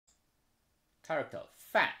character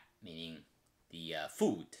饭 meaning the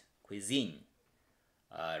food, cuisine,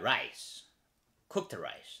 rice, cooked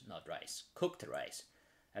rice, not rice, cooked rice.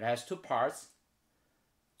 It has two parts.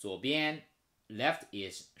 左边 left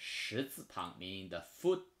is 十字旁 meaning the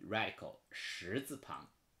foot radical 十字旁.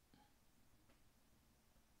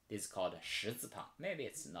 This is called 十字旁. Maybe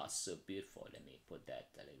it's not so beautiful. Let me put that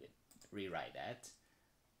a little bit, rewrite that.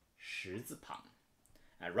 十字旁.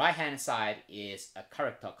 And right hand side is a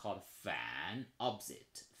character called 反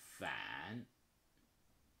opposite. 反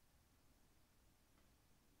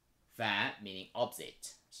meaning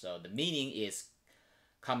opposite. So the meaning is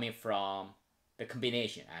coming from the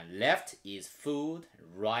combination. And left is food,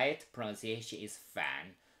 right pronunciation is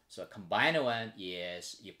反. So combined one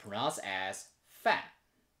is you pronounce as 饭.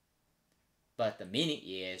 But the meaning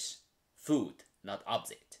is food, not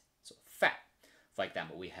opposite. So 饭. For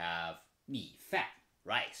example, we have 米饭,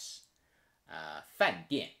 rice. 饭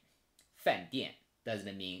店. 饭店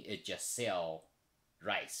doesn't mean it just sell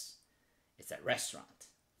rice. It's a restaurant.